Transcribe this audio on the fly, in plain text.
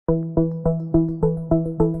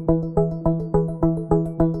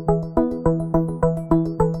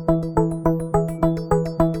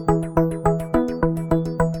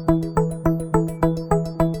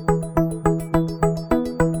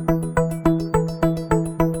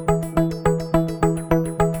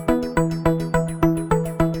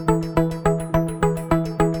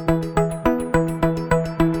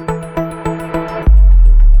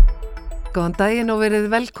Góðan daginn og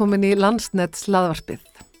verið velkomin í Landsnet hlaðvarpið.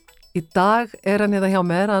 Í dag hann hérna hjá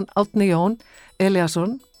mér, hann Árni Jón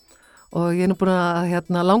Elíasson og ég nú búin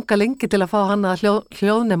að langa lengi til að fá hann að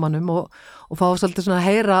hljóðnemanum og fá svolítið svona að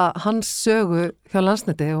heyra hans sögu hjá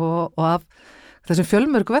Landsneti og af þessum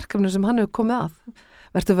fjölmörgu verkefnum sem hann hefur komið að.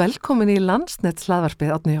 Vertu velkomin í Landsnet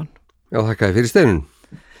hlaðvarpið, Árni Jón. Já, þakka fyrir steinun.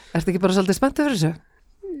 Ertu ekki bara svolítið spenntur fyrir þessu?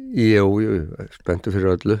 Jú, spenntur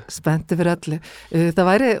fyrir öllu. Spenntur fyrir öllu. Það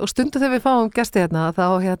væri, og stundu þegar við fáum gesti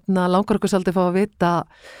þá langar okkur svolítið að fá að vita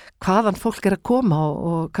hvaðan fólk að koma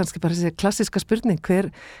og kannski bara þessi klassíska spurning,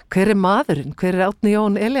 hver er maðurinn, hver er Árni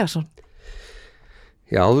Jón Elíasson?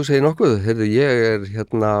 Já, þú segir nokkuð. Heyrðu, ég er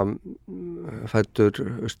fæddur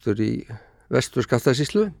austur í Vestur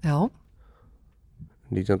Skaftafellssýslu. Já.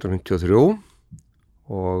 1953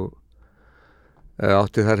 og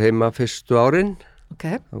átti þar heima fyrstu árin.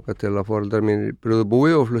 Okay. Þangað til að foreldrar mín brugðu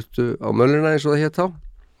búi og fluttu á Möllina eins og það hét þá.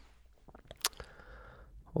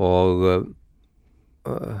 Og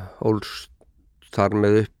ólst þar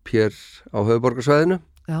með upp hér á höfuðborgarsvæðinu.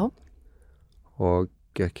 Já. Og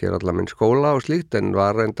gekk hér allar minn skóla og slíkt, en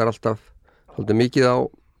var reyndar alltaf svolítið mikið á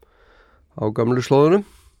gamlu slóðunum.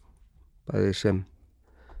 Bæði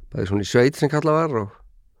svona í sveit sem kallað var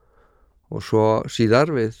og svo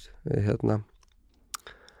síðar við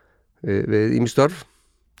ýmistörf.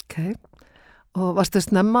 Okay. Og varstu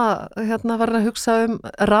snemma var að hugsa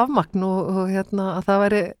rafmagn og að það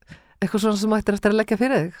væri eitthvað svona sem ættir eftir að leggja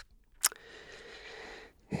fyrir þig?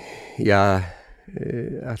 Já,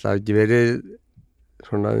 alltaf ekki verið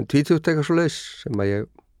svona 20 eitthvað svo leys sem að ég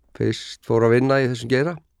fyrst fór að vinna í þessum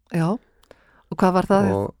geira. Já, og hvað var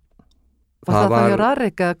það? Var það hjá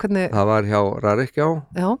Rarik? Það var hjá Rarik, já.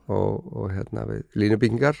 Og við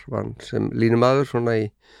línubyggingar var sem línumaður svona í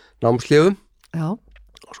námsliðum. Já.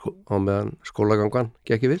 Og meðan skólagangan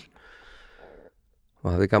gekk yfir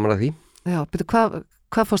og hafði gaman að því. Já, betur hvað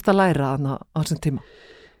fórst að læra á þessum tíma?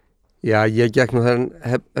 Já, ég gekk nú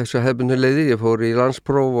þessu hefbundnu leiðir. Ég fór í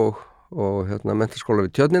landspróf og menntaskóla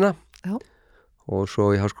við Tjörnina. Já. Og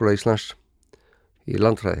svo í Háskóla Íslands í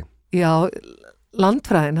landfræði. Já,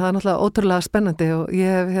 landfræðin, það er náttúrulega ótrúlega spennandi og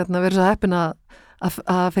ég hef verið svo heppin að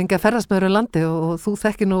fengja að ferðast með landi og þú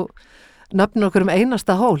þekki nú nöfnir okkur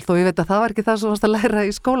einasta hól, þó ég veit að það var ekki það sem varst að læra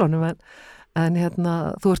í skólanum en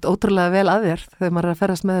þú ert ótrúlega vel að þér þegar maður er að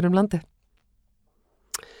ferðast með landi.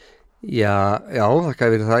 Já,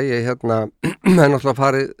 þakka fyrir það. Ég hef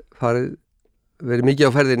náttúrulega verið mikið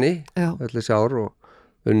á ferðinni öll þessi ár og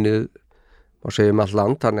unnið og segjum all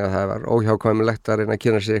land, þannig að það var óhjákvæmilegt að reyna að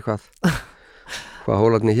kynna sér hvað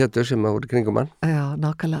hólarnir hétu sem að voru kringum hann. Já,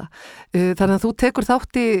 nákvæmlega. Þannig að þú tekur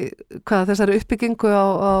þátt í þessari uppbyggingu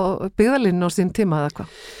á byggðalínu á sín tíma eða hvað?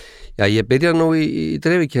 Já, ég byrja nú í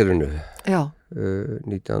dreifikerfinu. Já.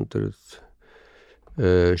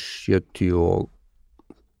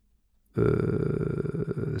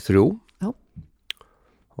 1973. Já.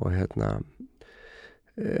 Og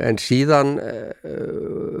en síðan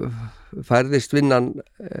færðist vinnan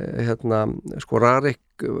Rarik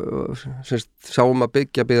sáum að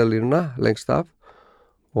byggja byggðalínuna lengst af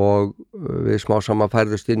og við smá saman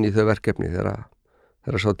færðust inn í þau verkefni þegar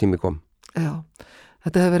sá tími kom. Já,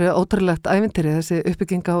 þetta hefur verið ótrúlegt ævintýri, þessi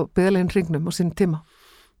uppbygging á byggðalínu hringnum á sínum tíma.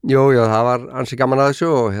 Já, það var ansi gaman að þessu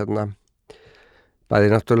og bæði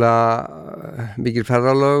náttúrulega mikil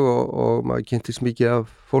ferðalög og maður kynntist mikið af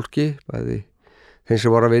fólki, bæði þeim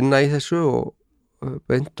sem voru að vinna í þessu og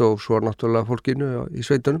beint og svo náttúrulega fólkinu í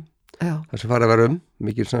sveitunum. Já. Það sem farið að vera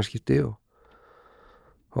mikil samskipti og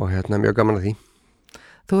mjög gaman að því.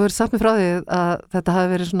 Þú hefur sagt mér frá því að þetta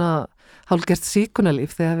hafi verið svona hálfgert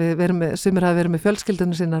síkunarlíf þegar sumir hafi verið með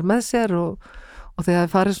fjölskyldunum sinnar með sér og þegar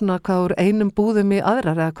hafi farið svona hvað úr einum búðum í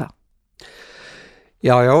aðrar eða hvað?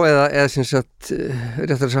 Já, eða sem sagt,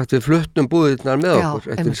 réttar sagt við fluttum búðirnar með okkur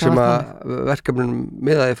eftir sem að verkefnum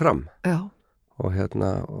miðaði fram. Já.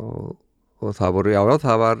 Og það voru,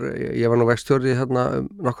 það var, ég var nú vegstjóri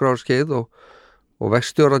nokkur ár skeið og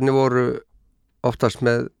vegstjórarnir voru oftast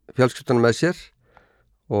með fjölskyldunum með sér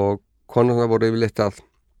og konurnar voru yfirleitt að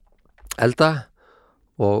elda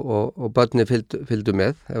og börni fylgdu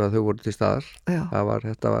með ef þau voru til staðar.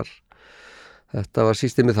 Þetta var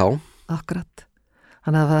systemið þá. Akkurat.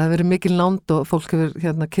 Þannig að það hefur verið mikil nánd og fólk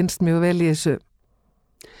hefur kynst mjög vel í þessu.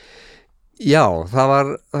 Já,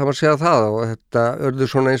 það var segja það og þetta urðu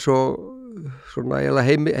svona eins og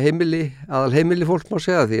heimili fólk má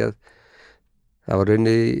segja því að það var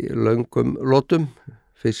unnið í löngum lotum.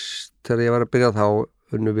 Fyrst þegar ég var að byrja þá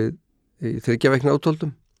unnum við í 3 vikna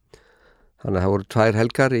úthaldum. Þannig að það voru 2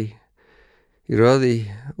 helgar í röð í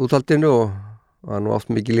úthaldinu og var nú oft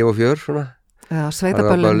mikið líf og fjör svona. Já,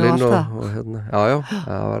 sveitaböllin og allt það. Og já,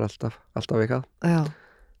 það var alltaf eitthvað. Já.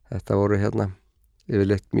 Þetta voru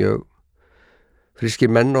yfirleitt mjög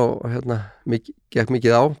frískir menn og gekk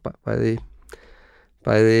mikið á,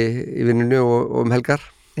 bæði í vinnunni og helgar.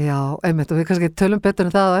 Já, einmitt, og við kannski tölum betur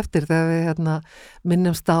það á eftir þegar við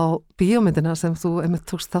minnumst á bíómyndina sem þú einmitt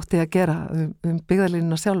tókst þátt í að gera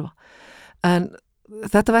byggðarlínuna sjálfa. En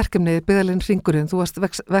þetta verkefni, byggðarlín hringurinn, þú varst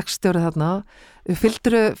vegstjórið þarna,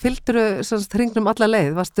 fylgduru hringnum alla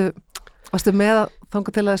leið, varstu með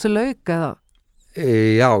þangað til að þessu lauk eða?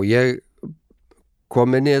 Já, ég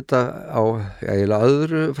kom inn í þetta á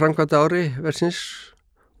öðru framkvæmda ári versins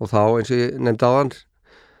og þá eins og ég nefndi áðan,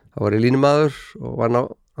 þá var ég línumaður og var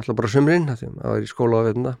alltaf bara sumrin, það var í skóla á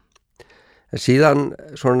veituna. En síðan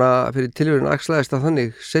svona fyrir tilvíðun axlaðist að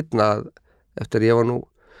þannig seinna eftir ég var nú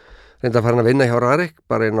reynda að fara að vinna hjá Rarik,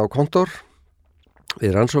 bara inn á kontor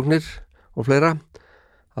við rannsóknir og fleira,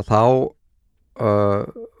 að þá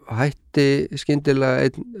hætti skyndilega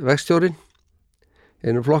einn vegstjórinn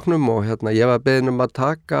einu flokknum og ég var beðinn að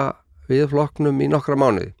taka við flokknum í nokkra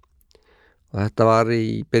mánuði. Og þetta var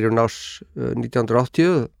í byrjun árs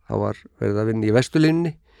 1980, þá var verið að vinna í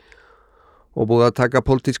Vesturlínunni og búið að taka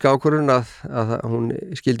pólitíska ákvörðun að hún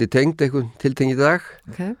skildi tengd einhvern tiltengið dag,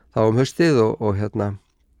 þá haustið og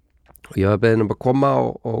ég var beðinn að koma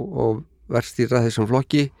og verðstýra þessum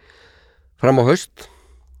flokki fram á haust.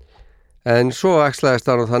 En svo axlaðist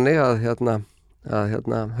það nú þannig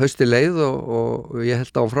að hausti leið og ég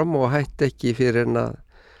held áfram og hætti ekki fyrir en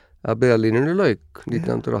að byggðarlínunni lauk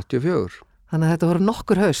 1984. Þannig að þetta voru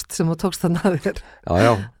nokkur haust sem þú tókst þannig að þér.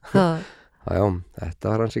 Já, þetta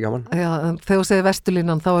var hansi gaman. Já, en þegar þú segir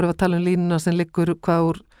Vesturlínan, þá erum við að tala línuna sem liggur hvað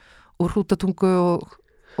úr Hrútatungu og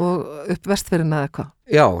upp Vestfirðina eða hvað?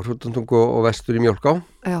 Já, Hrútatungu og vestur í Mjólká.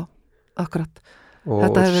 Já, akkurat.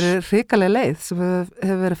 Þetta hefur verið hrikaleg leið sem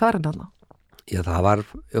hefur verið farin hana. Já, það var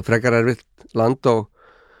frekar erfitt land og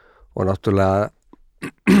náttúrulega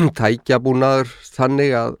tækjabúnaður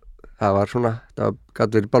þannig að það var svona, það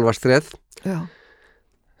gat verið balvarstreð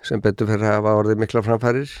sem betur fyrir að hafa orðið mikla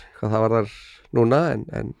framfærir hvað það var þar núna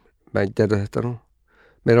en menn gerðu þetta nú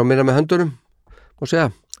meira og minna með höndunum og segja.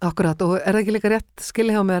 Akkurat, og er það ekki líka rétt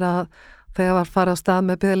skilja hjá mér að þegar var farið á stað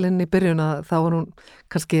með byggðarlínunni í byrjun að þá var hún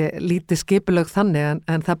kannski lítið skipulögð þannig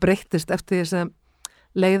en það breyttist eftir því sem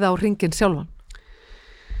leið á hringinn sjálfan?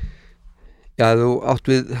 Já, þú átt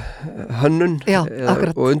við hönnun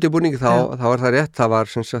og undirbúning þá er það rétt, það var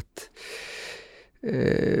sem sagt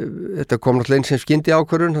þetta kom náttúrulega eins sem skyndi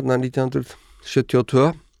ákvörðun þarna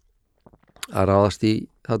 1972 að ráðast í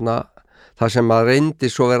þarna það sem að reyndi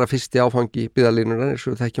svo vera fyrsti áfangi byggðarlínunar eins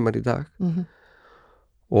og þekkjum maður í dag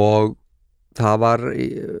og það var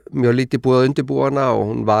mjög lítið búið að undirbúa hana og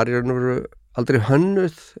hún var í raun og veru aldrei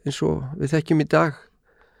hönnuð eins og við þekkjum í dag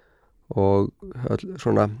og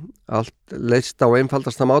svona allt leist á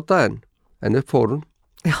einfaldasta máta en uppfórun.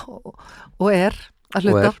 Já, og að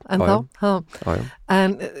hluta en þá.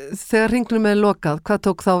 En þegar hringnum er lokað, hvað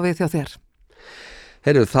tók þá við hjá þér?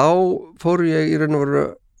 Heyrðu, þá fór ég í raun og veru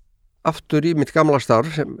aftur í mitt gamla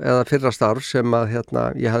starf eða fyrra starf sem að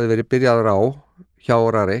ég hafði verið byrjaður á hjá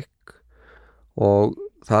Rarik og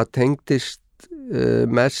það tengdist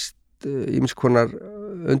mest ýmiss konar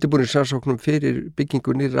undirbúningsrannsóknum fyrir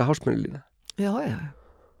byggingu nýrra háspennulína. Já.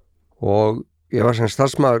 Og ég var sem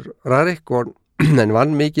starfsmaður Rarik en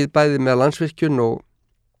vann mikið bæði með Landsvirkjun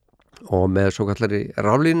og með svo kallari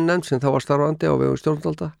raflínunefnd sem þá var starfandi á vegum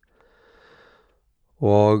stjórnvalda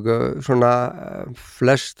og svona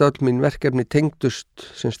flest öll mín verkefni tengdust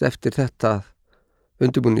semst eftir þetta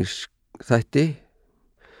undirbúningsþætti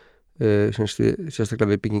semst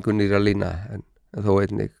sérstaklega við byggingu nýrra lína en þó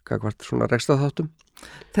einnig hvað svona rekstraþáttum.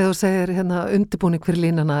 Þegar þú segir undirbúning fyrir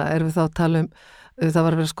línana, erum við þá að tala það var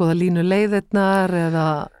að vera að skoða línu leiðirnar eða?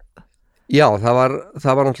 Já, það var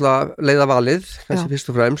náttúrulega leiðavalið, kannski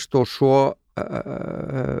fyrst og fremst og svo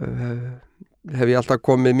hef ég alltaf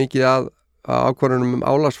komið mikið að ákvarðunum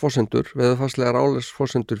álagsforsendur, veðurfarslegar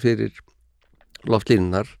álagsforsendur fyrir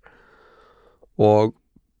loftlínunar og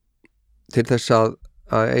til þess að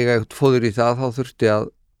eiga eitthvað fóður í það þá þurfti að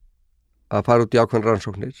fara út í ákveðnar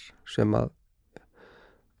rannsóknir sem að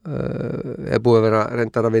er búið að vera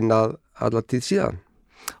reyndar að vinna alla tíð síðan.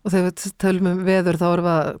 Og þegar við tölum veður þá erum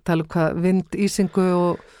við að tala hvað vind, ísingu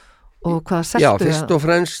og hvað seltu? Já, fyrst og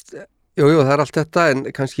fremst, jú, það er allt þetta en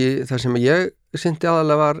kannski það sem ég syndi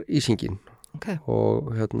aðalega var ísingin og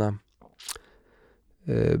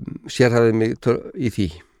sérhæfði mig í því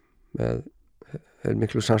með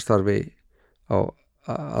miklu samstarfi á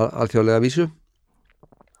alþjóðlega vísu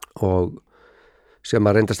og sem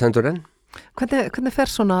að reynda stendur enn. Hvernig fer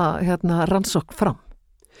svona rannsókn fram?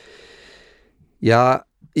 Já,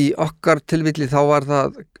 í okkar tilvilli þá var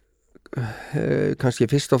það kannski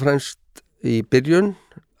fyrst og fremst í byrjun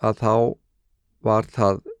að þá var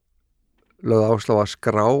það lögð áherslu á að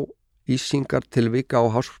skrá ísingar tilvik á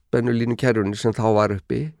háspennulínu kerfunni sem þá var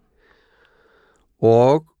uppi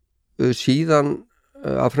og síðan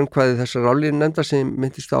að frumkvæði þessar raflínu nefnda sem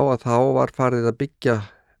myndist á að þá var farið að byggja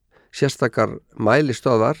sérstakar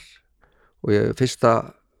mælistöðvar og fyrsta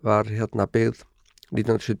var byggð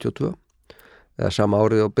 1972 eða sama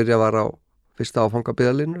árið og byrja var á fyrsta áfanga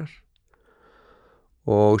byggðalínunar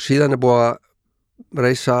og síðan búið að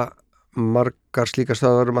reisa margar slíkar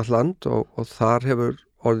stöðvar all land og þar hefur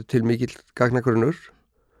orðið til mikill gagnagrunnur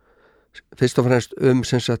fyrst og fremst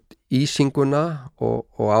sem sagt ísinguna og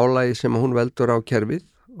álagið sem hún veldur á kerfið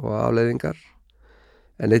og afleiðingar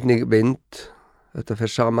en einnig vind, þetta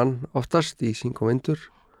fer saman oftast ísing og vindur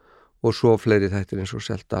og svo fleiri þættir eins og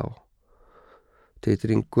selta og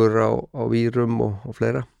titringur á vírum og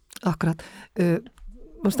fleira. Akkurat.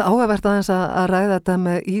 Áhugavert aðeins að ræða þetta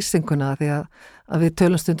með ísinguna því að við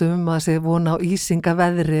tölum stundum að sé vona á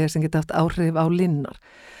ísingaveðri sem geta haft áhrif á línnar.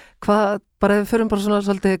 Bara ef við förum bara svona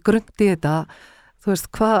svolítið grunnt í þetta, þú veist,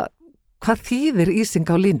 hvað þýðir ísing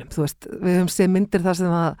á línum? Þú veist, við höfum séð myndir þar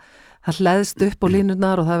sem það hleðst upp á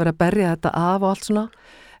línurnar og það er verið að berja þetta af og allt svona.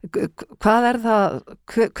 Hvað er það,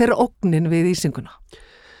 hver er ógnin við ísinguna?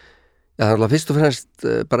 Já, það er fyrst og fremst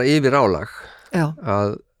bara yfir álag. Já.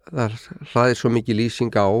 Að það hlaðir svo mikið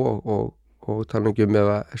lýsing á og tala ekki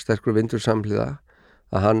ef sterkur vindur samhliða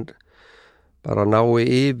að hann bara nái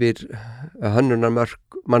yfir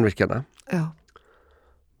hönnunarmörk mannvirkjana. Já.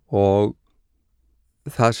 Og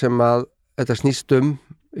það sem að þetta snýst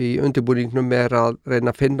í undirbúningnum er að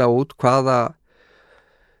reyna að finna út hvaða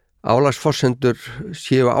álagsforsendur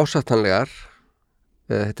séu ásættanlegar.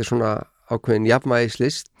 Þetta er svona ákveðin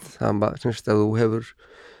jafnvægislist, það semst að þú hefur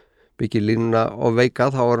byggir línuna og veika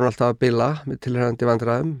þá er hann alltaf að bila með tilhærandi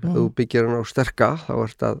vandræðum. Ef þú byggir hann á sterka þá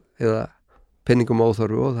er þetta eða penningum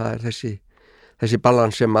óþörfu og það er þessi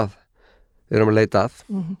balans sem að við erum að leita að.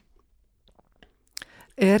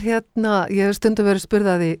 Er ég hef stundum verið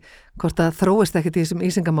spurðaði hvort það þróist ekkert í þessum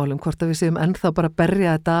ísingamálum, hvort að við séum ennþá bara að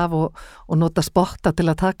berja þetta af og nota spotta til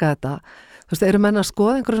að taka þetta. Þú veist, eru menn að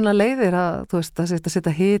skoða einhverjum svona leiðir að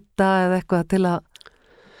setja hita eða eitthvað til að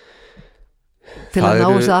ná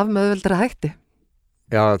þessu af með auðveldara hætti?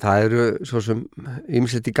 Já, það eru svo sem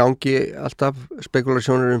ýmislegt í gangi alltaf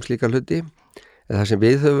spekulasjónur slíka hluti. En það sem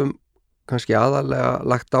við höfum kannski aðalega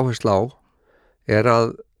lagt áherslu á er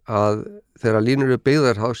að þegar línur eru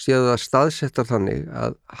byggðar þá séu það staðsettar þannig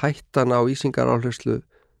að hættan á ísingaráherslu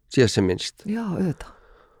sé sem minnst. Já, auðvitað.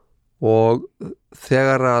 Og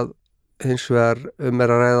þegar að hins vegar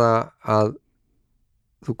er að ræða að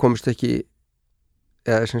þú komist ekki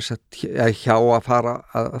eða hjá að fara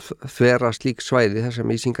að þvera slík svæði þar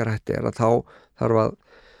sem ísingarhætti er að þá þarf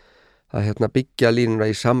að byggja línuna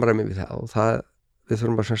í samræmi við það og við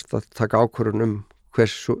þurfum að taka ákvörðun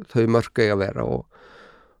hversu þau mörk eiga að vera og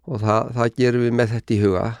það gerum við með þetta í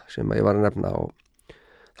huga sem ég var að nefna og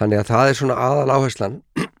þannig að það er svona aðal áherslan.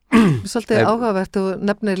 Svolítið áhugavert og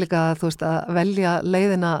nefnir líka þú veist að velja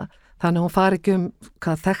leiðina þannig að hún fari ekki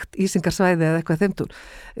þekkt ísingarsvæði eða eitthvað þeimtúr.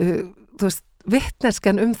 Þú veist,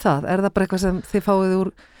 vitneskjan það, er það bara eitthvað sem þið fáið úr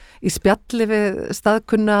í spjalli við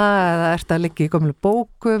staðkunna eða er það að liggja í gömlu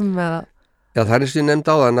bókum eða? Já, það er eins og ég nefndi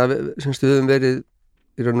áðan að við höfum verið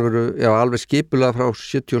í raun og veru, alveg skipulega frá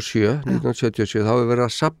 1977, þá hefur verið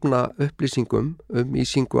að safna upplýsingum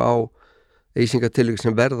ísingu á ísingatilvik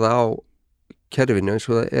sem verða á kerfinu eins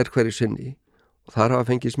og það er hverju sinni og þar hafa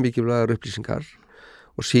fengist mikilvægar upplýsingar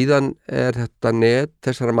og síðan er þetta net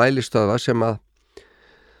þessara mælistöðva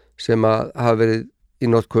sem að hafa verið í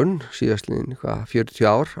notkun síðastliðin 40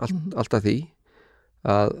 ár, alltaf því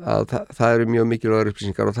að það eru mjög mikilvægar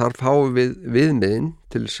upplýsingar og þar fáum við viðmiðin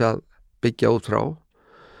til þess að byggja út frá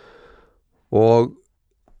og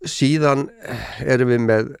síðan erum við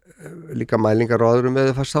með líka mælingar og öðrum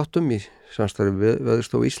veðurfarsþáttum í samstarfi við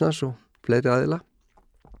Veðurstofu Íslands og fleiri aðila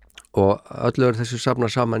og öllu er þessu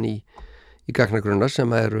safnað saman í gagnagrunnar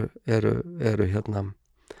sem eru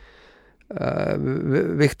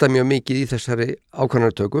vikta mjög mikið í þessari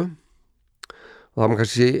ákvörðunartöku og það maður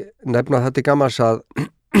kannski nefna að þetta er gammans að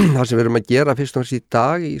það sem við erum að gera fyrst og fremst í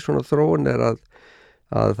dag í svona þróun er að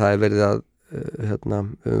það er verið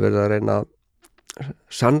að reyna að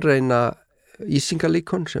sannreina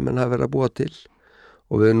ísingalíkon sem henn hafa verið að búa til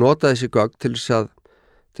og við nota þessi gögn til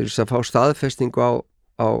þess að fá staðfestingu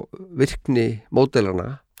á virkni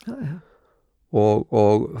módelana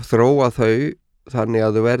og þróa þau þannig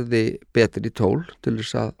að þau verði betri tól til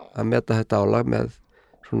þess að meta þetta álag með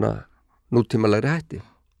svona nútímalegri hætti.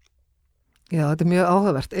 Já, þetta mjög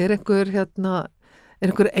áhugavert. Er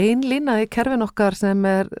einhver ein lína í kerfin okkar sem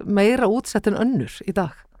meira útsett en önnur í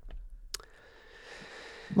dag?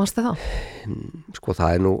 Manstu það? Sko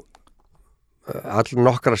það nú allir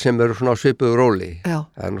nokkra sem eru svona á svipuðu róli. Já.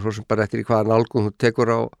 Það nú svo sem bara eftir í hvaða nálgun þú tekur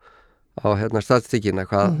á statistíkina,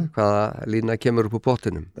 hvaða lína kemur upp úr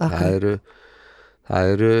bottinum. Okay. Það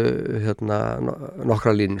eru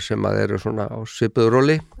nokkra línur sem að eru svona á svipuðu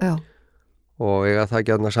róli. Já. Og eiga það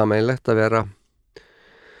gjarna sameiginlegt að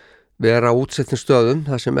vera útsettin stöðum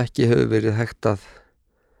þar sem ekki hefur verið hægt að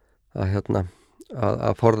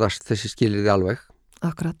forðast þessi skilyrði alveg.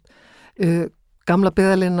 Akkurat. Gamla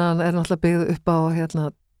byggðalínan náttúrulega byggð upp á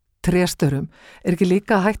tréstörum. Ekki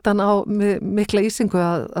líka hættan á mikla ísingu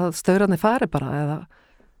að staurarnir fari bara eða?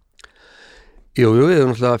 Jú, við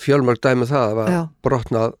erum náttúrulega fjölmörg dæmi það að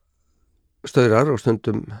brotnað staurar og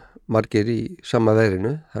stundum margir í sama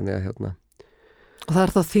veðrinu, þannig að Og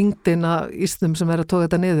það þá þyngdin að ísnum sem að toga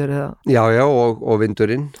þetta niður eða? Já, og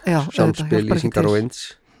vindurinn, samspil ísingar og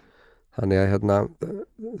vinds. Þannig að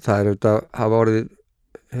það auðvitað hafa orðið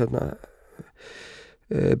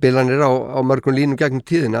bilanir á mörgum línum gegnum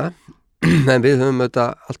tíðina, en við höfum auðvitað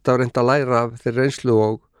alltaf reynt að læra af þeirra reynslu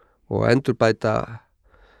og endurbæta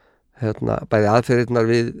bæði aðferðirnar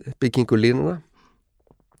við byggingu línuna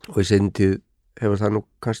og í seinni tíð hefur það nú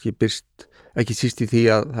kannski birst ekki síst í því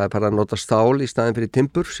að það bara að nota stál í staðin fyrir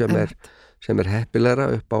timbur sem er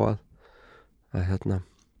heppilegra upp á að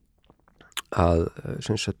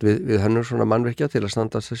við hönnum svona mannvirkja til að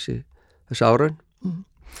standa þessi áraun.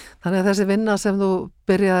 Þannig að þessi vinna sem þú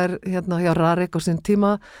byrjaðir hjá Rarik á sín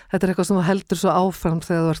tíma, þetta eitthvað sem þú heldur svo áfram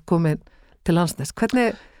þegar þú ert komin til Landsnets.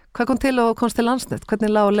 Hvað kom til og komst til Landsnets? Hvernig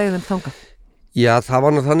lá leiðin þangað? Já, það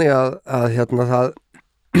var nú þannig að það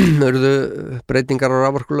urðu breytingar á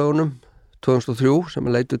raforkulögunum 2003 sem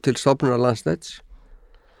leitu til stofnunar Landsnets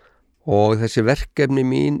og þessi verkefni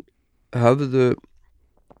mín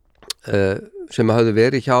sem höfðu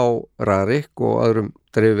verið hjá Rarik og öðrum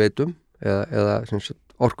dreifiveitum eða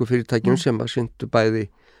orkufyrirtækjum sem að syndu bæði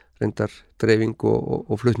reyndar dreifing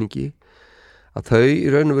og flutningi að þau í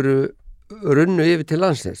raun og veru runnu yfir til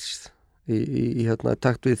Landsnets í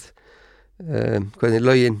takt við hvernig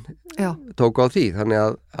lögin tók á því, þannig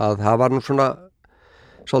að það var nú svona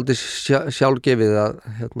svolítið sjálfgefið að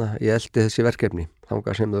ég eldi þessi verkefni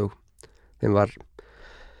þangað sem þeim var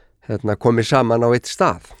komið saman á eitt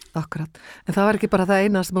stað. Akkurat, en það var ekki bara það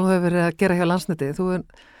eina sem þú hefur verið að gera hjá Landsneti, þú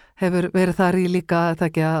hefur verið þar í líka að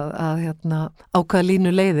ákveða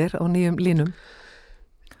línu leiðir á nýjum línum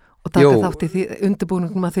og taka þátt í því,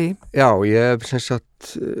 undirbúningum að því. Já, ég hef sem sagt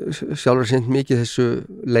sjálfur sinnt mikið þessu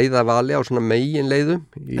leiðavali á svona megin leiðum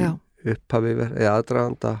í upphafi eða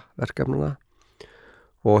aðdraganda verkefnuna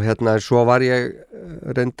og svo var ég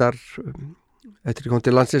reyndar eftir ég kom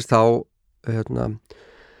til Landsnets þá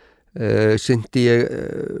sinnti ég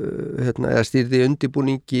eða stýrði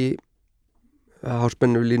undirbúningi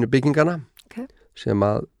háspennu byggingana sem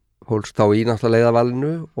að fólst þá í náttúrulega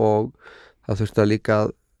leiðavalinu og það þurfti að líka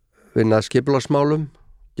að vinna skipulagsmálum,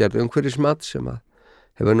 gerði umhverfismat sem að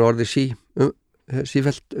hefur nú orðið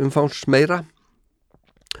sífellt umfangs meira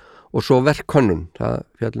og svo verkhönnun, það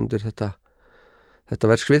fjallundir þetta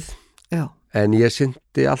verksvið. Já. En ég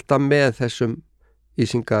sinnti alltaf með þessum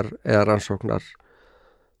ísingar eða rannsóknar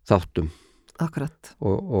þáttum. Akkurat.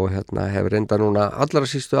 Og hefur reynda núna allra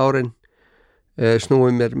sístu árin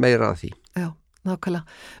snúið mér meira að því. Já, nákvæmlega.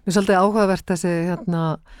 Mér er svolítið áhugavert þessi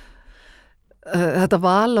þetta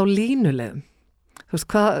val á línulegum. Þú veist,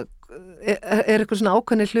 hvað er eitthvað svona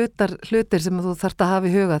ákveðnir hlutir sem þú þarft að hafa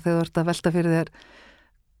í huga þegar þú ert að velta fyrir þér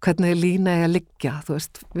hvernig lína er að liggja, þú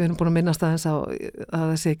veist, við erum búin að minnast aðeins á að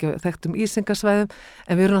þessi ekki þekktum ísingarsvæðum,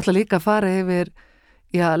 en við erum náttúrulega líka að fara yfir,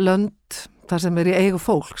 lönd þar sem er í eigu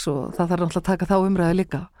fólks og það þarf náttúrulega að taka þá umræðu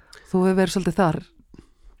líka. Þú hefur verið svolítið þar.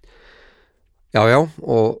 Já,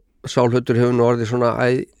 og sálhautur hefur nú orðið svona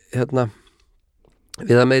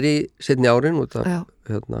við að meiri seinni árin út af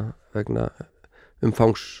vegna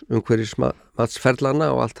umhverfismatsferlana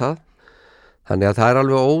og allt það. Þannig að það er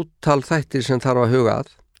alveg ótal þættir sem þarf að huga að.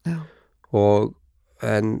 Já.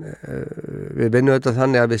 En við vinnum þetta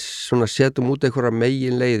þannig að við svona setjum út einhverja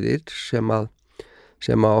megin leiðir sem að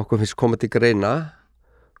okkur finnst koma til greina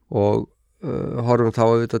og horfum þá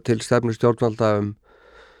auðvitað til stefnu stjórnvalda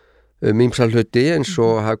ýmsa hluti eins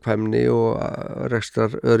og hagkvæmni og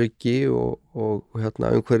rekstrar öryggi og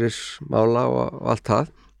umhverfismála og allt það.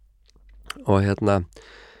 Og en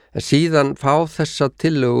síðan fá þessa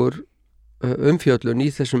tillögur umfjöllun í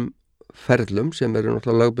þessum ferlum sem eru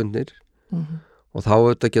náttúrulega lögbundnir og þá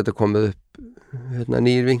auðvitað geta komið upp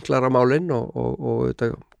nýjir vinklar á málin og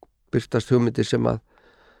auðvitað byrtast hugmyndir sem að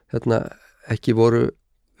ekki voru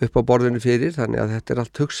upp á borðinu fyrir, þannig að þetta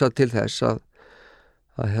allt hugsað til þess að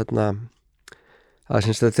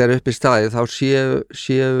syns að þegar upp í staðið þá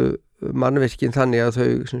séu mannvirkin þannig að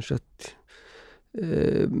þau syns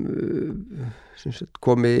að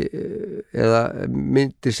komi eða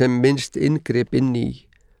myndi sem minnst inngrip inn í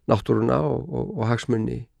náttúruna og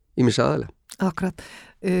hagsmunni ýmissa aðalega. Akkurat.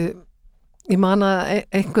 Ég man að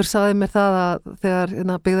einhver saði mér það að þegar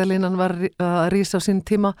byggðalínan var að rísa á sín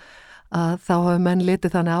tíma að þá hafi menn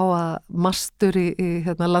litið þannig á að mastur í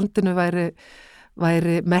landinu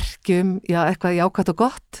væri merkjum, já, eitthvað jákvætt og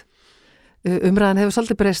gott. Umræðan hefur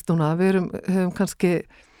svolítið breyst núna. Við höfum kannski,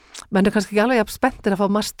 menn kannski ekki alveg jafn spenntir að fá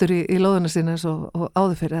mastur í lóðuna sína eins og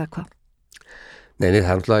áður fyrir eða hvað. Nei, það er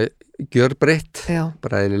náttúrulega gjörbreytt,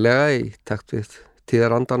 bara eðlilega í takt við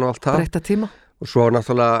tíðarandan og allt það. Breytta tíma. Og svo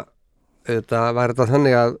náttúrulega var þetta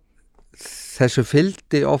þannig að þessu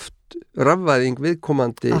fylgdi oft rafvæðing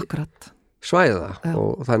viðkomandi svæða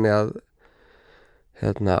og þannig að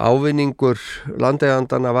ávinningur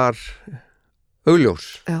landeigandana var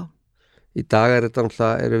augljós. Já. Í dag þetta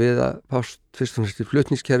náttúrulega eru við að fást fyrst og næst í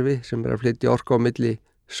flutningskerfi sem að flytja orku á milli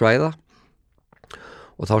svæða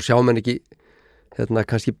og þá sjá menn ekki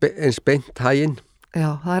kannski eins beint haginn.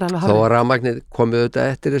 Já, það er alveg hárið. Þó að rafmagnið komið auðvitað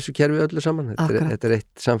eftir þessu kerfi öllu saman. Þetta er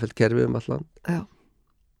eitt samfellt kerfi all land. Já,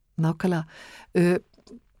 nákvæmlega.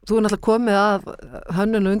 Þú er náttúrulega komið að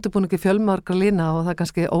hönnun og undirbúningi fjölmargra lína og það er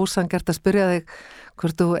kannski ósangert að spyrja þig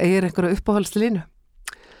hvort þú eigir einhverju uppáhaldslínu.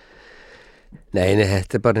 Nei,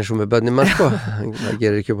 þetta er bara eins og með börnum mann, sko. Það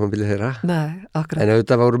gerir ekki upp á bilið þeirra. Nei, akkurat. En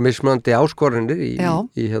auðvitað voru mismunandi áskorunir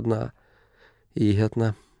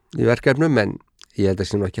í verkefnum, en ég held að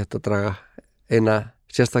sé nú ekki hægt að draga eina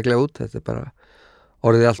sérstaklega út. Þetta er bara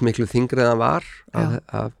orðið allt miklu þyngri en það var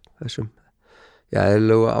af þessum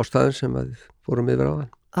eðlilegu ástæðum sem við fórum yfir á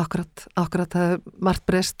þann. Akkurat. Það er margt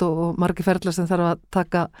breyst og margir ferðlar sem þarf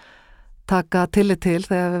að taka tillit til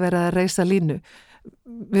þegar við verðum að reisa línu.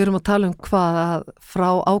 Við erum að tala um hvað að frá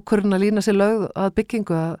ákvörðun að lína sér lögð að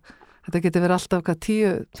byggingu að þetta geti verið alltaf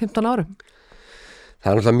 10-15 árum.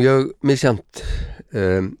 Það er náttúrulega mjög misjafnt.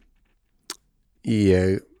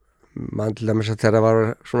 Ég man til dæmis að þegar var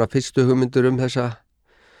svona fyrstu hugmyndur þessa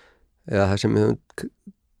eða það sem við höfum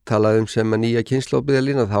talað sem að nýja kynslóð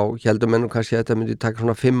byggðalína, þá heldum ennum kannski að þetta myndi taka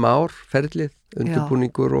svona 5 ár ferlið,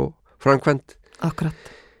 undirbúningur og framkvæmd. Akkurat.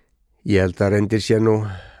 Ég held að reyndir sé nú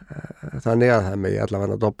þannig að það megi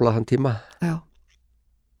allavega að dobla þann tíma. Já.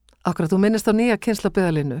 Akkurat, þú minnist á nýja kynslóð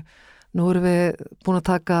byggðalínu. Nú erum við búin að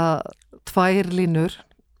taka 2 línur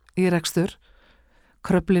í rekstur,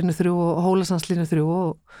 Kröflínu 3 og Hólasandslínu 3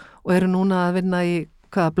 og eru núna að vinna í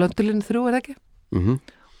Blöndulínu 3, er það ekki?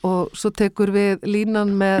 Og svo tekur við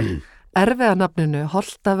línan með erfiða nafninu,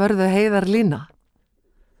 Holtavörðu Heiðarlína.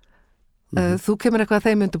 Þú kemur eitthvað að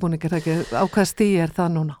þeim undirbúningir, ekki? Á hvað stíð er það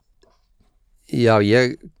núna? Já,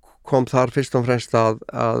 ég kom þar fyrst og fremst að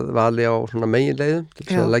vali á svona meginleiðum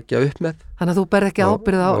til að leggja upp með. Þannig að þú berð ekki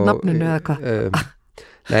ábyrgð á nafninu eða hvað?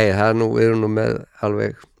 Nei, við erum nú með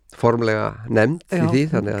alveg formlega nefnd í því,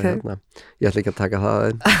 þannig að ég ætla ekki að taka það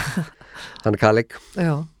þannig kallik.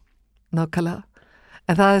 Já, nákvæmlega.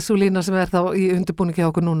 En það er svo lína sem er þá í undirbúningi á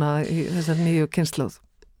okkur núna í þessar nýju kynslóð?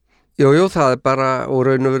 Jú, það er bara og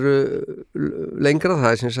raun og veru lengra,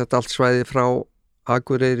 það er sem sagt allt svæði frá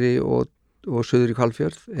Akureyri og suður í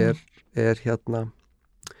Hvalfjörð er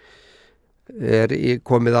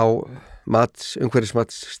komið á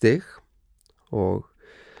umhverfismatsstig og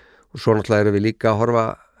svo náttúrulega erum við líka að horfa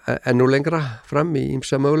ennú lengra fram í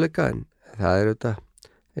ýmsa möguleika, en það er auðvitað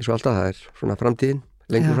eins og alltaf, það er svona framtíðin,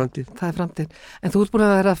 lengur framtíð. Það er framtíðin. En þú ert búin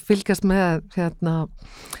að vera að fylgjast með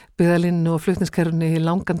byggðalínu og flutningskerfinu í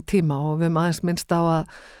langan tíma og við höfum aðeins minnst á að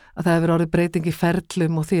það hefur orðið breyting í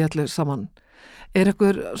ferlum og því allir saman. Er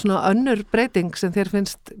einhver svona önnur breyting sem þér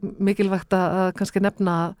finnst mikilvægt að kannski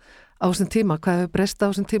nefna á þessum tíma? Hvað hefur breyst á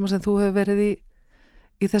þessum tíma sem þú hefur verið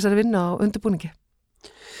í þessari vinnu á undirbúningi?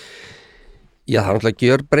 Já, það er náttúrulega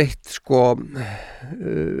gjörbreytt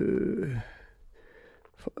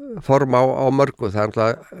form á mörgu. Það er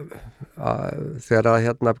náttúrulega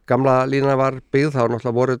þegar gamla lína var byggð þá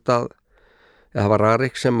náttúrulega voru það var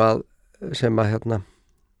Rarik sem að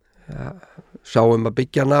sá að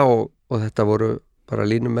byggja hana og þetta voru bara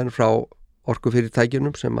línumenn frá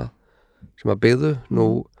orkufyrirtækjunum sem að byggðu.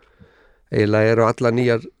 Nú eiginlega eru alla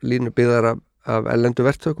nýjar línu byggðar af erlendu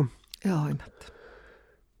verktökum. Já, einmitt.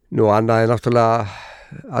 Nú annað er náttúrulega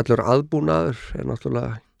allur aðbúnaður er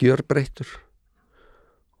náttúrulega gjörbreyttur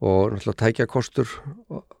og náttúrulega tækjakostur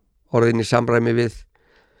orðin í samræmi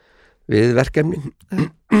við verkefnin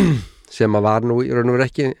sem að var nú í raun og veru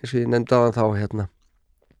ekki, eins og ég nefndi á þá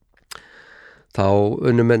þá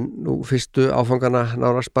unnum en nú fyrstu áfangana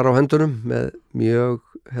nárast bara á höndunum með mjög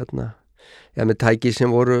með tæki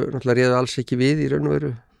sem voru náttúrulega réðu alls ekki við í raun og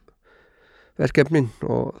veru verkefnin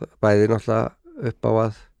og bæði náttúrulega upp á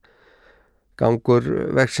að gangur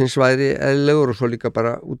verksins væri eðlilegur og svo líka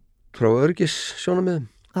bara út frá öryggissjónarmiðum.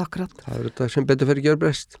 Akkurat. Það er þetta sem betur fyrir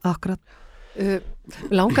gjörbreyst. Akkurat.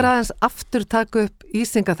 Langar aðeins aftur taka upp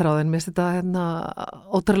Ísingaþráðin, mér finnst þetta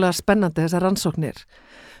ótrúlega spennandi þessar rannsóknir.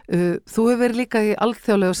 Þú hefur verið líka í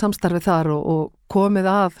alþjóðlegu samstarfi þar og komið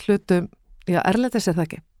að hlutum, erlendis það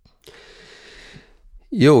ekki?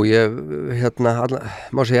 Jú, ég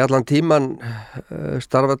má segja allan tíman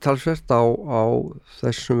starfað talsvert á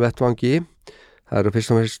þessum vettvangi. Það eru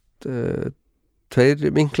fyrst og fyrst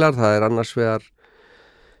tveir vinklar, það er annars vegar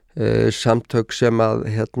samtök sem að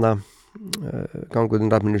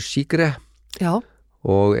ganguðin nafninu Sigre. Já.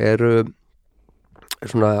 Og eru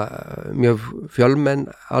svona mjög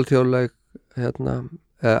fjölmenn alþjóðlegu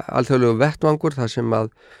vettvangur þar sem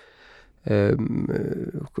að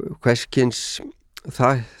hverskins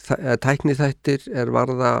tækniþættir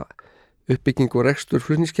varða uppbygging og rekstur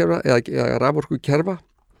flutningskerfa eða raforkukerfa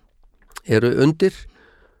eru undir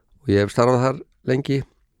og ég hef starfað þar lengi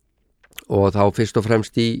og þá fyrst og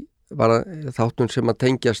fremst í þáttun sem að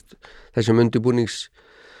tengjast þessum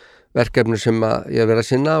undirbúningsverkefni sem að ég hef verið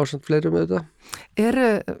að sinna og samt fleirum með þetta. Eru,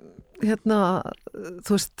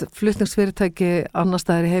 þú veist, flutningsfyrirtæki annars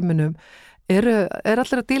staðar í heiminum, er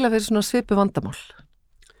allir að díla fyrir svona svipu vandamál?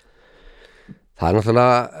 Það er náttúrulega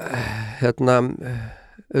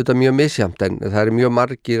auðvitað mjög misjafnt en það er mjög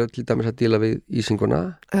margir til dæmis að díla við Ísinguna.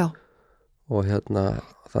 Já. Og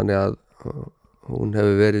þannig að hún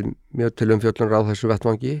hefur verið mjög til umfjöllunar á þessu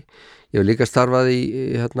vettvangi. Ég hef líka starfað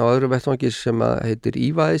í á öðru vettvangi sem að heitir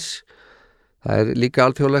Ívæs. Það er líka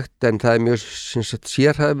alþjóðlegt en það er mjög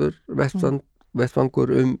sérhæfur vettvangur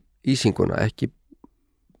Ísinguna, ekki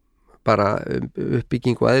bara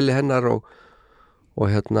uppbygging og eðli hennar og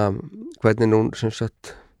hvernig hún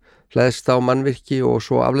hleðst á mannvirki og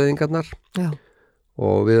svo afleiðingarnar. Já.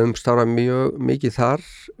 Og við höfum starfað mjög mikið þar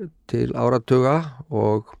til áratuga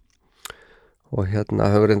og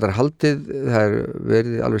hefur reyndar haldið, það er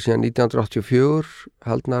verið alveg síðan 1984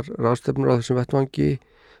 haldnar ráðstefnur á þessum vettvangi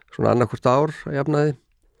svona annarkvort ár að jafnaði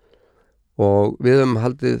og við höfum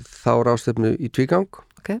haldið þá ráðstefnu í tvígang.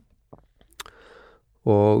 Okay.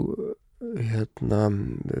 Og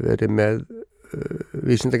verið með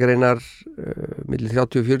vísindagreinar milli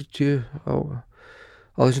 30 og 40 á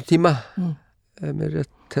þessum tíma með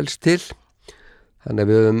rétt telst til þannig að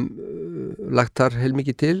við höfum lagt þar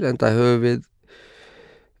heilmikið til en það höfum við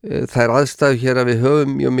þær aðstæður hér að við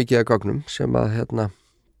höfum mjög mikið að gögnum sem að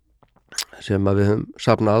við höfum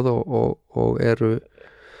safnað og eru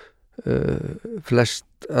flest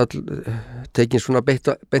tekin svona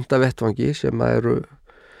beinta vettvangi sem að eru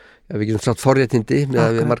við getum sagt forréttindi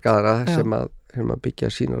með við marga aðra sem að byggja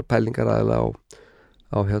sínar pælingar aðeila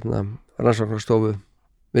á rannsóknarstofu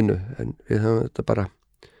vinnu en við höfum þetta bara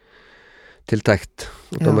tiltækt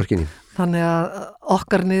út á mörkinni. Þannig að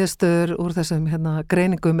okkar niðurstöður úr þessum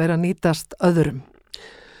greiningum að nýtast öðrum.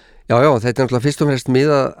 Já, þetta er náttúrulega fyrst og fremst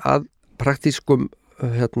miðað að praktískum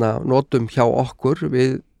notum hjá okkur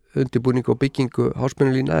við undirbúning og byggingu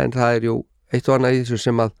háspennulína en það er jú eitt og annað í þessu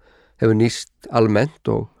sem að hefur nýst almennt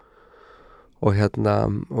og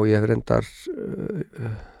ég hef reyndar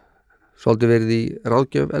svolítið verið í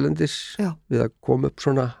ráðgjöf erlendis við að koma upp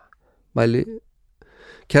svona mæli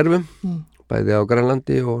kerfum bæði á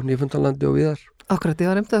Grænlandi og Nýfundalandi og víðar. Akkurat, ég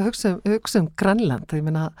var að hugsa Grænland, ég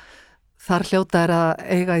meina þar hljóta að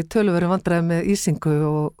eiga í töluverum vandræði með Ísingu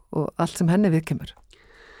og allt sem henni viðkemur.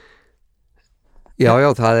 Já,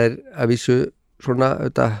 það er að vísu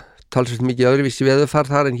svona talsveit mikið öðruvísi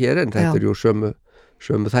veðurfar þar en hér en þetta er jú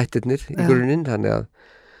sömu þættirnir í grunninn, þannig að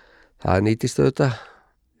það nýtist auðvitað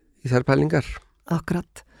í þær pælingar.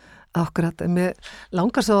 Akkurat, en mér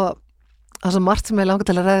langar svo margt sem ég langar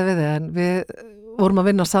til að ræða við þig en við vorum að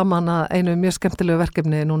vinna saman að einu mjög skemmtilegu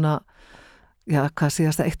verkefni núna,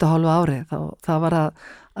 síðasta 1,5 ári, það var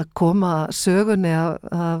að koma sögunni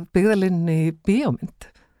af byggðalínunni í bíómynd.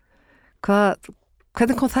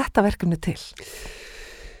 Hvernig kom þetta verkefni til?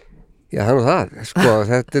 Já, það er nú það. Sko,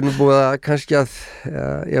 þetta er nú búið að kannski að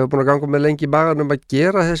ég hef búin að ganga með lengi í maganum að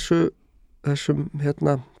gera þessum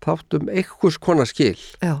þáttum einhvers konar skil.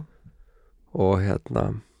 Já. Og þetta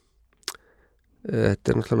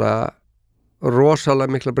er náttúrulega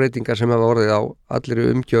rosalega mikla breytingar sem hafa orðið á allir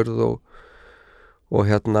umgjörð og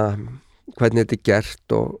hvernig þetta er gert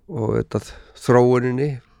og þetta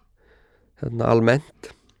þróuninni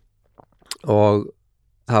almennt og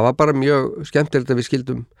það var bara mjög skemmtilegt að við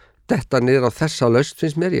skildum detta niður á þessa lausn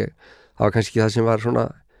finnst mér það var kannski það sem var svona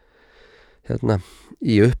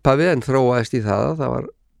í upphafi en þróaðist í það var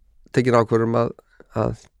tekin ákvörðum að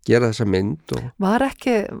gera þessa mynd Var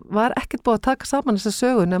ekkert búið að taka saman þessa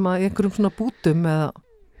sögu nema í einhverjum svona bútum eða?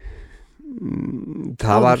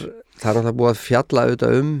 Það er náttúrulega búið að fjalla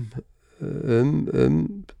auðvitað um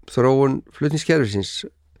þróun flutningskerfisins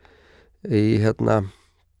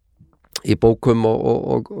í bókum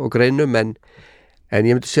og greinum en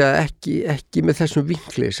ég myndi segja ekki með þessum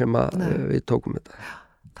vinkli sem við tókum þetta.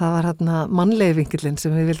 Það var mannlegi vinkillinn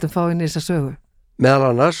sem við vildum fá inn í þessa sögu.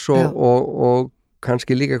 Meðal annars og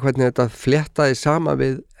kannski líka hvernig þetta fléttaði sama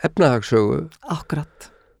við efnahagssögu. Akkurat.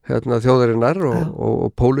 Þjóðarinnar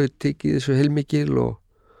og pólitík í þessu heilmikil og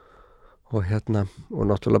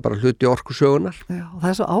náttúrulega bara hluti orkusögunar. Já, og það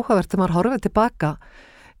er svo áhugavert þegar maður horfið tilbaka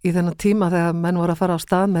í þennan tíma þegar menn voru að fara á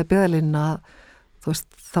stað með byggðalínuna þú veist,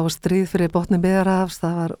 það var stríð fyrir botni Miðjarðarhafs,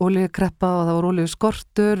 það var olíukreppa og það var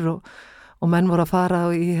olíuskortur og menn voru að fara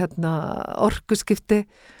í orkuskipti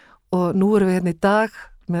og nú erum við í dag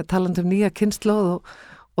með talandi nýja kynslóð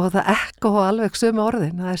og það ekko á alveg sömu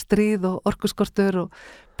orðin, það er stríð og orkuskortur og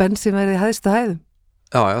bensínverð í hæðstu hæðum.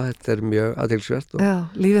 Já, þetta er mjög athyglisvert. Já,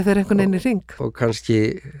 lífið fyrir einhvern veginn í hring. Og kannski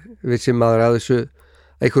vissi maður að þessu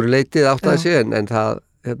einhverju leitið áttaði sig en það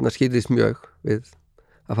skýrðist mjög við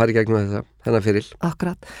að fara í gegnum þennan fyrir.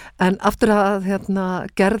 Akkurat. En aftur að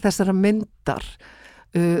gerð þessara myndar,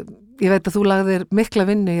 ég veit að þú lagðir mikla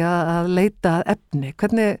vinnu í að leita að efni.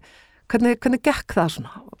 Hvernig gekk það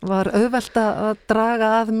svona? Var auðvelt að draga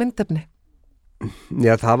að myndefni?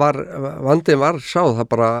 Já, vandinn var það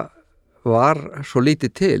bara var svo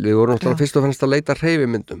lítið til. Við vorum náttúrulega fyrst og fremst að leita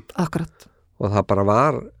hreyfimyndum. Akkurat. Og það bara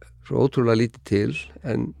var svo ótrúlega lítið til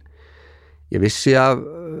en ég vissi af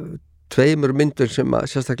 2 myndum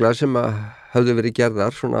sérstaklega sem höfðu verið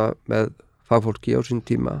gerðar svona með fagfólki á sín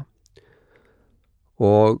tíma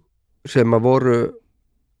og sem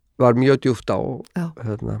var mjög djúpt á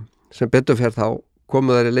sem betur fer þá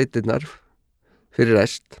komu þær í leitirnar fyrir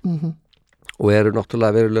rest og eru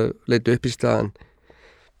náttúrulega verið leitu upp í staðan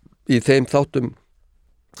í þeim þáttum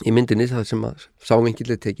í myndinni það sem að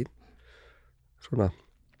sávinkill tekin svona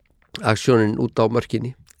aksjónin út á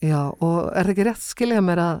mörkinni. Já, og er það ekki rétt skilja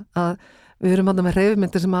mér að við erum með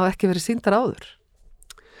hreyfimyndir sem hafa ekki verið sýndar áður?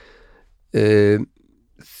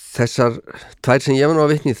 Þessar 2 sem ég var nú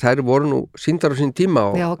að vitni, þær voru nú sýndar á sín tíma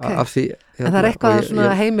og já, okay. Af því en það er eitthvað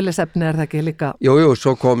svona heimilisefni, er það ekki líka? Jú,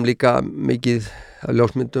 svo kom líka mikið af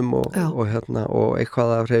ljósmyndum og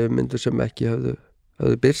eitthvað af hreyfimyndur sem ekki höfðu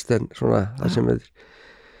byrst en svona það sem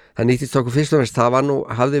það nýttist okkur fyrst og næst, það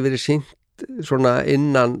hafði verið sýnt svona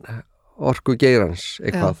innan orku geirans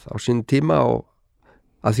eitthvað á sín tíma og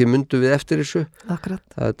að því myndum við eftir þessu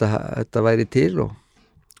að þetta væri til og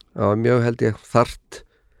það var mjög held ég þarft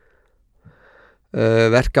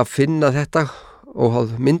verk að finna þetta og háð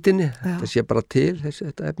myndinni, þetta sé bara til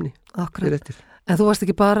þetta efni. En þú varst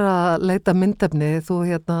ekki bara að leita myndefni, þú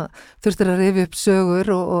þurftir að rifja upp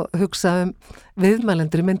sögur og hugsa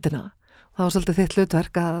viðmælendur í myndina. Það var svolítið þitt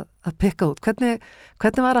hlutverk að pikka út. Hvernig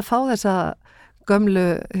var að fá þessa gömlu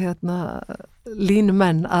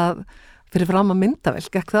línumenn fyrir fram að myndavel?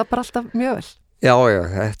 Gekk það bara alltaf mjög vel? Já,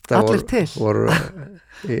 þetta voru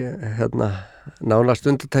nánast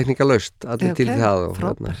undirteknikalaust allir til það og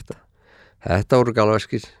þetta voru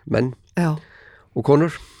galvaskir menn og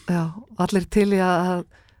konur. Já, allir til í að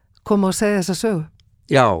koma og segja þessa sögu.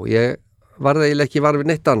 Já, ég var það eiginlega ekki við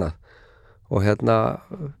neitt annað og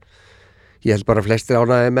ég held bara flestir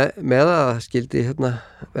ánægði með að skildi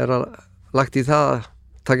vera lagt í það að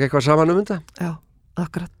taka eitthvað saman þetta. Já,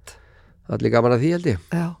 akkurat. Allir gaman að því held ég.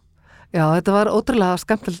 Já, þetta var ótrúlega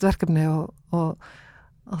skemmtilegt verkefni og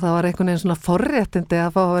það var einhvern veginn svona forréttindi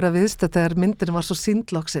að fá að vera viðstödd þegar myndin var svo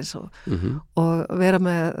sýndloksins og vera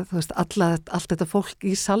með, þú veist, allt þetta fólk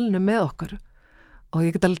í salnum með okkur og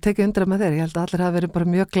ég get alveg tekið undir með þeir, ég held að allir hafa verið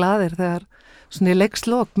bara mjög glaðir þegar svona í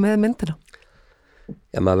leikslok með myndina.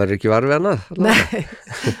 Já, maður verður ekki varfið annað. Nei,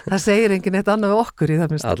 það segir enginn eitt annað við okkur í það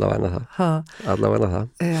minnst. Allavega það.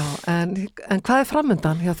 Já, en hvað er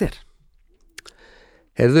framundan hjá þér?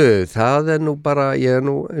 Heyrðu, það er nú bara, ég er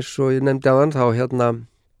nú eins og ég nefndi á hann, þá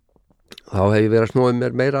hef ég verið að snúið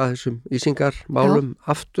mér meira að þessum ísingarmálum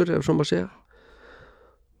aftur, ef svo maður segja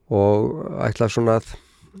og ætla svona að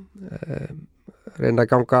reyna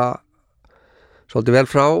að ganga svolítið vel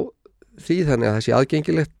frá því þannig að það sé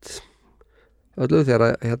aðgengilegt öllu þegar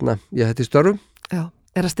ég hætti störfum. Já,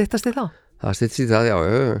 er að styttast í það? Það styttast í það, já.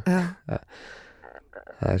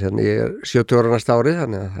 Það er ég er 70 ára næsta árið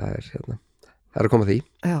þannig að það er að koma því.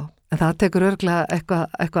 Já, En það tekur örgulega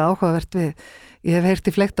eitthvað áhugavert við. Ég hef heyrt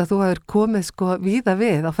í flegt að þú hefur komið sko víða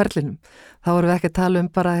við á ferlinum. Þá vorum við ekki að tala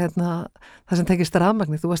bara það sem tekist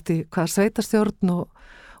rafmagni. Þú varst í sveitarstjórn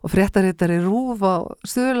og fréttaritari RÚV á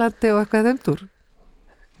Suðurlandi og eitthvað þeimtur.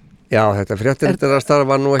 Já, þetta fréttaritararstarf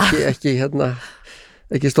var nú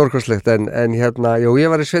ekki stórkostlegt en jú, ég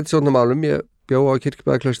var í sveitarstjórnumálum. Ég bjó á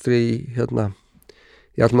Kirkjubæðarklaustri í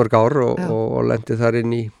allmörg ár og lendi þar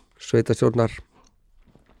inn í sveitarstjórnar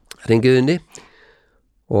ringiðinni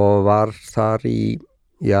og var þar í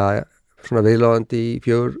svona viðláðandi í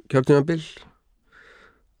 4 kjörtímabil,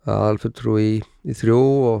 aðalfulltrúi í 3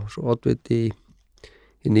 og svo oddviti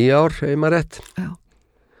í 9 ár, ef maður rétt. Já,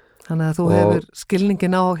 þannig að þú hefur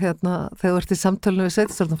skilningin á þegar þú ert í samtölinu við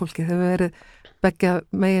sveitarstjórnarfólki, hefur verið beggja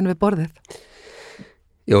megin við borðið.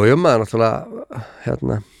 Jú, maður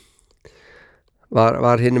náttúrulega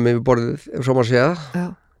var hinum við borðið, ef svo maður segja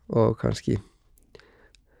það, og kannski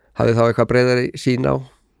hafið þá eitthvað breiðari sín á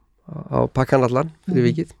pakkan allan fyrir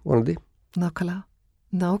vikið, vonandi.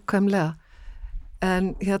 Nákvæmlega. En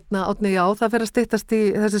Árni, já, það fyrir að styttast í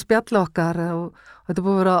þessi spjalli okkar og þetta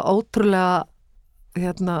búið að vera ótrúlega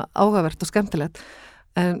áhugavert og skemmtilegt.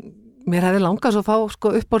 En mér hefði langað svo að fá sko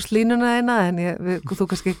uppbórslínuna eina en þú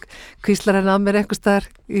kannski kvíslar henni að mér einhvers staðar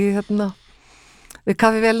í við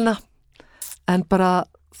kaffivélina. En bara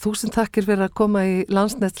 1000 takkir fyrir að koma í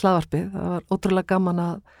Landsnet hlaðvarpið. Það var ótrúlega gaman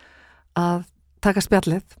að taka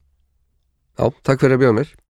spjallið. Já, takk fyrir að bjóða mér.